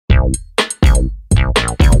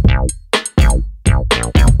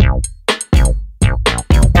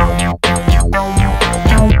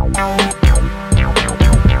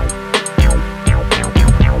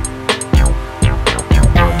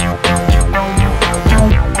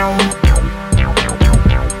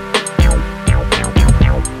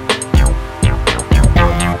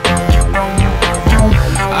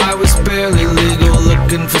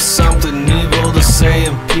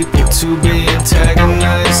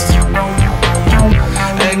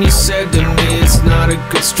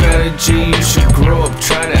good strategy. You should grow up,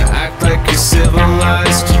 try to act like you're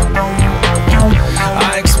civilized.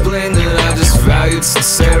 I explained that I just valued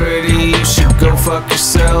sincerity. You should go fuck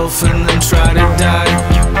yourself and then try to die.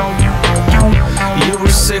 You were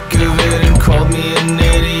sick of it and called me an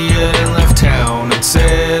idiot and left town and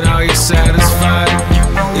said, are you satisfied?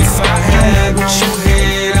 If I had what you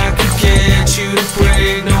hate, I could get you to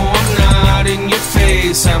break. No, I'm not in your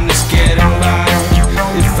face, I'm just getting by.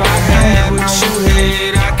 If I had what you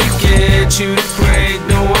hate, I could get you to break.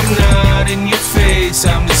 No, I'm not in your face,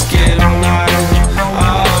 I'm just getting by.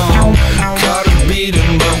 Oh, caught a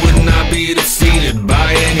beating but would not be defeated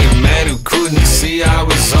by any man who couldn't see I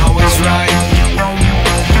was always right.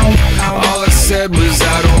 All I said was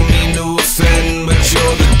I don't mean to offend, but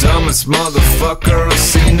you're the dumbest motherfucker I've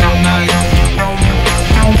seen all night.